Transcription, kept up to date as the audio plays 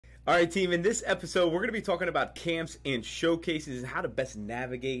All right, team, in this episode, we're going to be talking about camps and showcases and how to best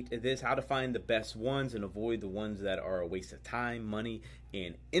navigate this, how to find the best ones and avoid the ones that are a waste of time, money,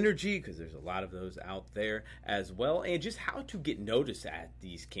 and energy, because there's a lot of those out there as well, and just how to get noticed at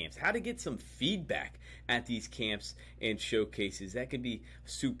these camps, how to get some feedback at these camps and showcases. That can be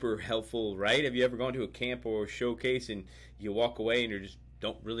super helpful, right? Have you ever gone to a camp or a showcase and you walk away and you're just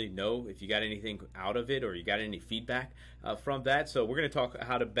don't really know if you got anything out of it or you got any feedback from that? So we're going to talk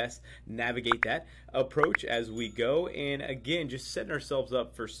how to best navigate that approach as we go, and again, just setting ourselves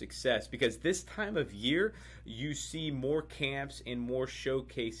up for success, because this time of year you see more camps and more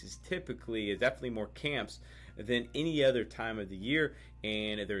showcases. Typically, definitely more camps than any other time of the year,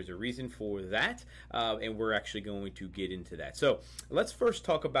 and there's a reason for that, and we're actually going to get into that. So let's first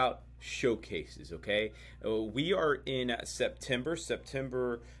talk about showcases. Okay, we are in September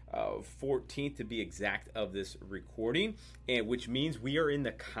 14th to be exact of this recording, and which means we are in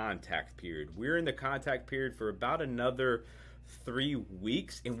the contact period. We're in the contact period for about another 3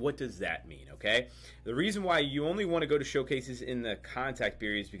 weeks. And what does that mean? Okay, the reason why you only want to go to showcases in the contact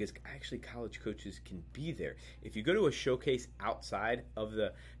period is because actually college coaches can be there. If you go to a showcase outside of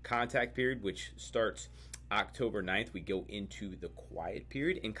the contact period, which starts October 9th, we go into the quiet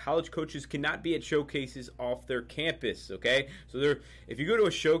period, and college coaches cannot be at showcases off their campus. Okay, so if you go to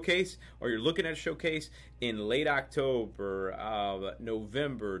a showcase or you're looking at a showcase in late October,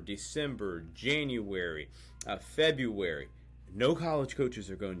 November, December, January, February, no college coaches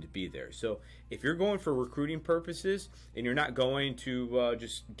are going to be there. So if you're going for recruiting purposes and you're not going to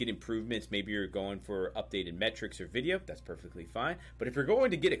just get improvements, maybe you're going for updated metrics or video, that's perfectly fine. But if you're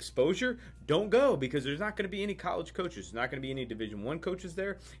going to get exposure, don't go, because there's not going to be any college coaches. There's not going to be any Division I coaches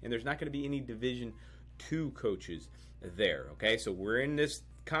there, and there's not going to be any Division II coaches there. Okay, so we're in this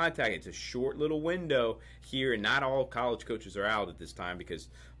contact. It's a short little window here, and not all college coaches are out at this time because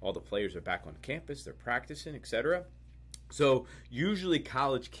all the players are back on campus, they're practicing, etc. So usually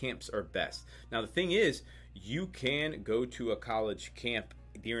college camps are best. Now the thing is, you can go to a college camp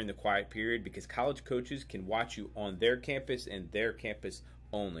during the quiet period because college coaches can watch you on their campus and their campus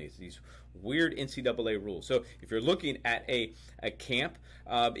only. It's these weird NCAA rules. So if you're looking at a camp,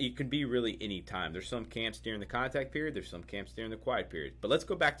 it can be really any time. There's some camps during the contact period, there's some camps during the quiet period. But let's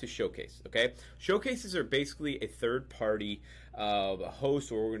go back to showcase. Okay, showcases are basically a third party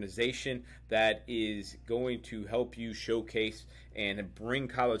host or organization that is going to help you showcase and bring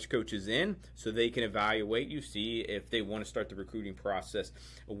college coaches in so they can evaluate you, see if they want to start the recruiting process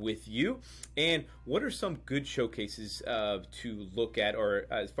with you. And what are some good showcases to look at, or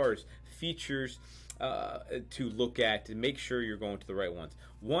as far as features to look at to make sure you're going to the right ones?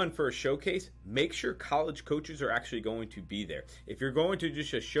 One, for a showcase, make sure college coaches are actually going to be there. If you're going to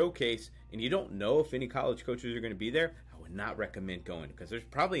just a showcase and you don't know if any college coaches are going to be there, I would not recommend going, because there's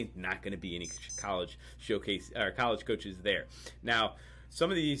probably not going to be any college showcase or college coaches there. Now, some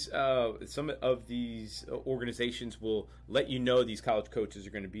of these organizations will let you know these college coaches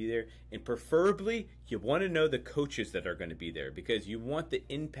are going to be there, and preferably you want to know the coaches that are going to be there, because you want the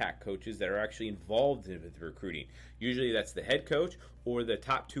impact coaches that are actually involved in the recruiting. Usually that's the head coach or the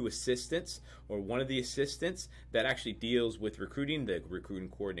top two assistants or one of the assistants that actually deals with recruiting, the recruiting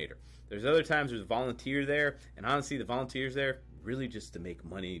coordinator. There's other times there's a volunteer there, and honestly the volunteers there really just to make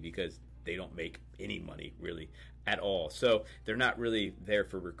money, because they don't make any money really at all. So they're not really there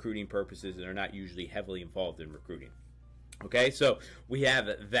for recruiting purposes, and they're not usually heavily involved in recruiting. Okay, so we have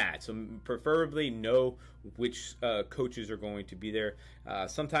that. So preferably know which coaches are going to be there.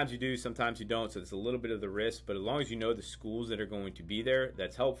 Sometimes you do, sometimes you don't, so it's a little bit of the risk, but as long as you know the schools that are going to be there,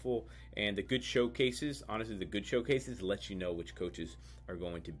 that's helpful. And the good showcases, honestly, the good showcases let you know which coaches are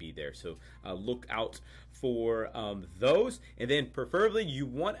going to be there. So look out for those. And then preferably you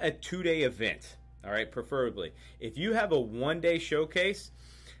want a 2-day event. All right, preferably. If you have a 1-day showcase,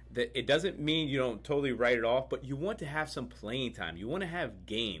 that it doesn't mean you don't totally write it off, but you want to have some playing time. You want to have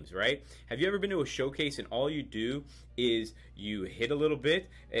games, right? Have you ever been to a showcase and all you do is you hit a little bit?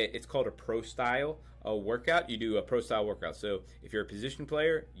 It's called a pro style workout. You do a pro style workout. So if you're a position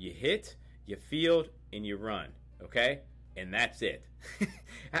player, you hit, you field, and you run, okay? And that's it.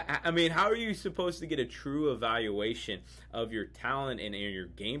 I mean, how are you supposed to get a true evaluation of your talent and your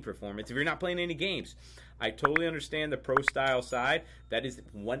game performance if you're not playing any games? I totally understand the pro style side. That is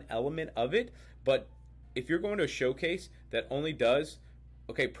one element of it. But if you're going to a showcase that only does,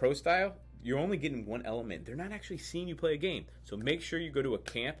 okay, pro style, you're only getting one element. They're not actually seeing you play a game. So make sure you go to a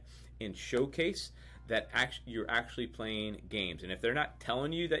camp and showcase that you're actually playing games. And if they're not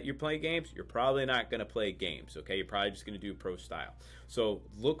telling you that you're playing games, you're probably not going to play games, okay? You're probably just going to do pro style. So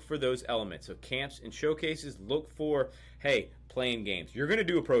look for those elements. So camps and showcases, look for hey, playing games. You're going to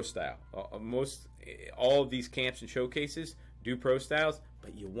do a pro style. All of these camps and showcases do pro styles,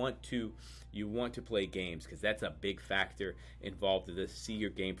 but you want to play games because that's a big factor involved to this. See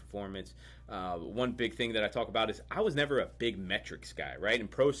your game performance. One big thing that I talk about is I was never a big metrics guy, right? In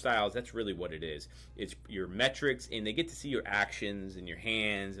pro styles, that's really what it is. It's your metrics, and they get to see your actions and your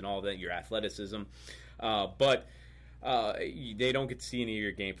hands and all that, your athleticism. But they don't get to see any of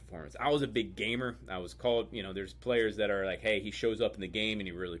your game performance. I was a big gamer. I was called, there's players that are like, hey, he shows up in the game and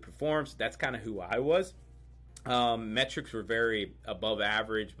he really performs. That's kind of who I was. Metrics were very above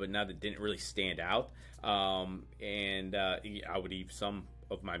average, but now that didn't really stand out. I would even some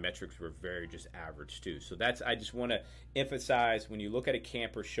of my metrics were very just average too. So I just want to emphasize when you look at a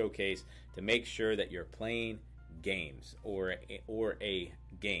camp or showcase to make sure that you're playing games or a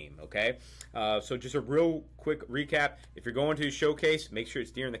game. Okay, so just a real quick recap. If you're going to a showcase, make sure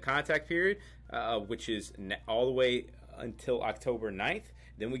it's during the contact period, which is all the way until October 9th.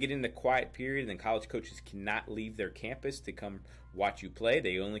 Then we get in the quiet period, and then college coaches cannot leave their campus to come watch you play.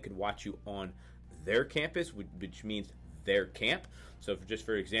 They only could watch you on their campus, which means their camp. So just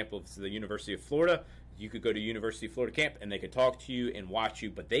for example, if it's the University of Florida, you could go to University of Florida camp and they could talk to you and watch you,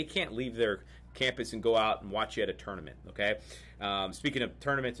 but they can't leave their campus and go out and watch you at a tournament. Okay. Speaking of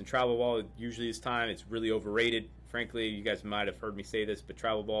tournaments and travel ball, usually this time it's really overrated. Frankly, you guys might have heard me say this, but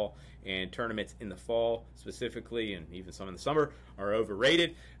travel ball and tournaments in the fall specifically, and even some in the summer, are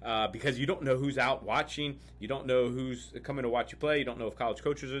overrated because you don't know who's out watching. You don't know who's coming to watch you play. You don't know if college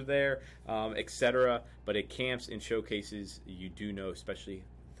coaches are there, etc. But at camps and showcases, you do know, especially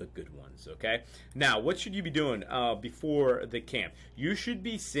the good ones. Okay. Now, what should you be doing before the camp? You should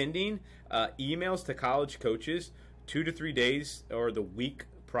be sending emails to college coaches 2 to 3 days or the week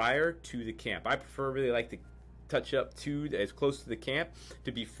prior to the camp. I preferably like to touch up to as close to the camp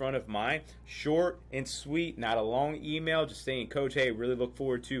to be front of mind. Short and sweet, not a long email, just saying, Coach, hey, really look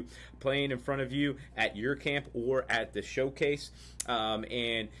forward to playing in front of you at your camp or at the showcase.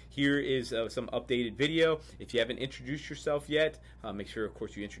 And here is some updated video. If you haven't introduced yourself yet, make sure, of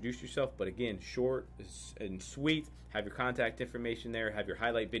course, you introduce yourself. But again, short and sweet. Have your contact information there. Have your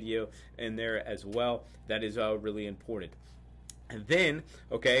highlight video in there as well. That is really important. And then,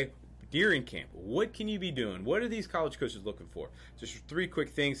 okay, during camp, what can you be doing? What are these college coaches looking for? Just 3 quick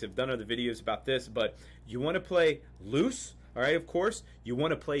things. I've done other videos about this, but you want to play loose, all right, of course. You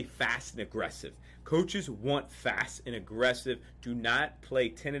want to play fast and aggressive. Coaches want fast and aggressive. Do not play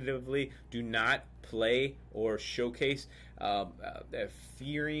tentatively. Do not play or showcase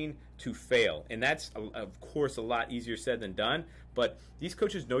fearing to fail. And that's, of course, a lot easier said than done. But these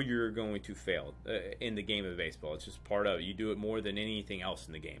coaches know you're going to fail in the game of baseball. It's just part of it. You do it more than anything else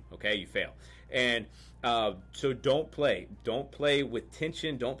in the game. Okay, you fail. And so don't play. Don't play with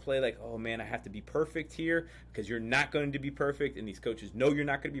tension. Don't play like, oh, man, I have to be perfect here, because you're not going to be perfect. And these coaches know you're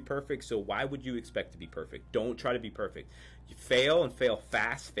not going to be perfect. So why would you expect to be perfect? Don't try to be perfect. You fail and fail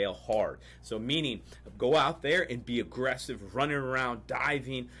fast, fail hard. So meaning go out there and be aggressive, running around,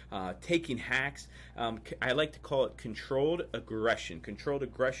 diving, taking hacks. I like to call it controlled aggression. Controlled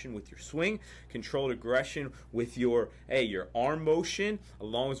aggression with your swing, controlled aggression with your arm motion, as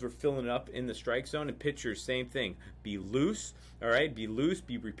long as we're filling it up in the strike zone. And pitchers, same thing. Be loose, all right? Be loose,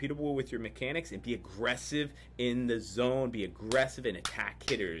 be repeatable with your mechanics, and be aggressive in the zone. Be aggressive and attack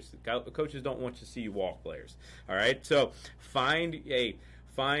hitters. Coaches don't want to see you walk players, all right? So find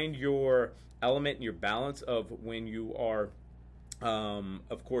your element and your balance of when you are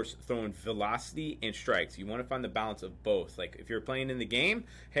of course, throwing velocity and strikes. You want to find the balance of both. Like if you're playing in the game,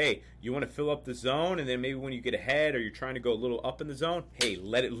 hey, you want to fill up the zone, and then maybe when you get ahead or you're trying to go a little up in the zone, hey,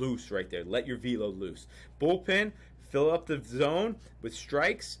 let it loose right there. Let your velo loose. Bullpen, fill up the zone with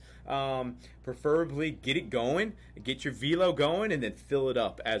strikes. Preferably get it going, get your velo going, and then fill it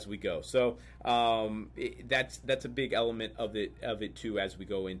up as we go. So that's a big element of it too as we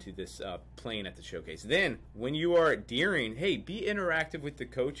go into this playing at the showcase. Then when you are during, hey, be interactive with the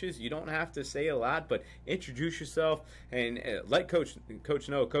coaches. You don't have to say a lot, but introduce yourself and let coach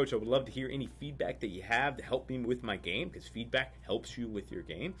know, Coach, I would love to hear any feedback that you have to help me with my game, because feedback helps you with your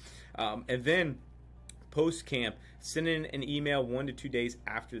game. And then post-camp, send in an email 1 to 2 days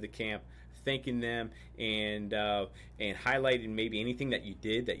after the camp, thanking them and highlighting maybe anything that you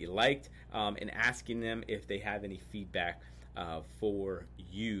did that you liked, and asking them if they have any feedback for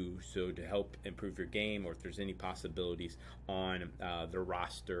you, so to help improve your game, or if there's any possibilities on the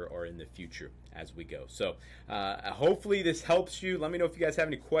roster or in the future as we go. So hopefully this helps you. Let me know if you guys have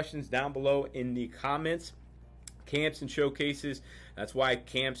any questions down below in the comments. Camps and showcases, that's why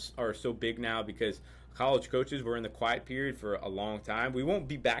camps are so big now, because College coaches were in the quiet period for a long time. We won't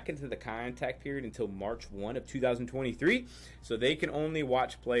be back into the contact period until March 1 of 2023, so they can only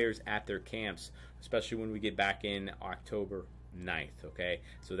watch players at their camps, especially when we get back in October 9th, okay?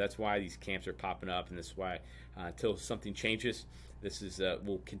 So that's why these camps are popping up, and this is why until something changes, this is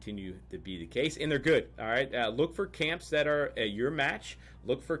will continue to be the case, and they're good. All right, look for camps that are your match.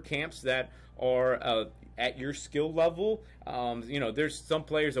 Look for camps that are at your skill level. You know, there's some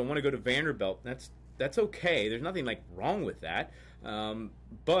players that want to go to Vanderbilt. That's okay. There's nothing like wrong with that.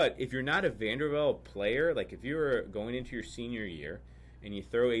 But if you're not a Vanderbilt player, like if you're going into your senior year and you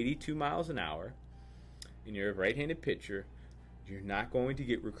throw 82 miles an hour and you're a right-handed pitcher, you're not going to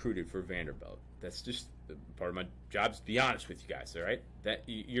get recruited for Vanderbilt. That's just part of my job, to be honest with you guys, all right? That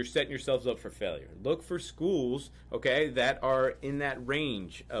you're setting yourselves up for failure. Look for schools, okay, that are in that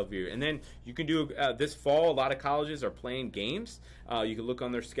range of you. And then you can do this fall, a lot of colleges are playing games. You can look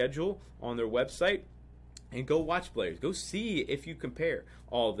on their schedule on their website and go watch players. Go see if you compare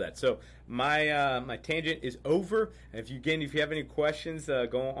all of that. So my tangent is over. If you have any questions,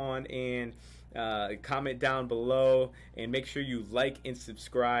 go on and comment down below, and make sure you like and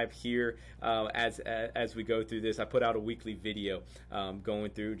subscribe here as we go through this. I put out a weekly video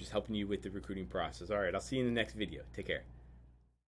going through just helping you with the recruiting process. All right, I'll see you in the next video. Take care.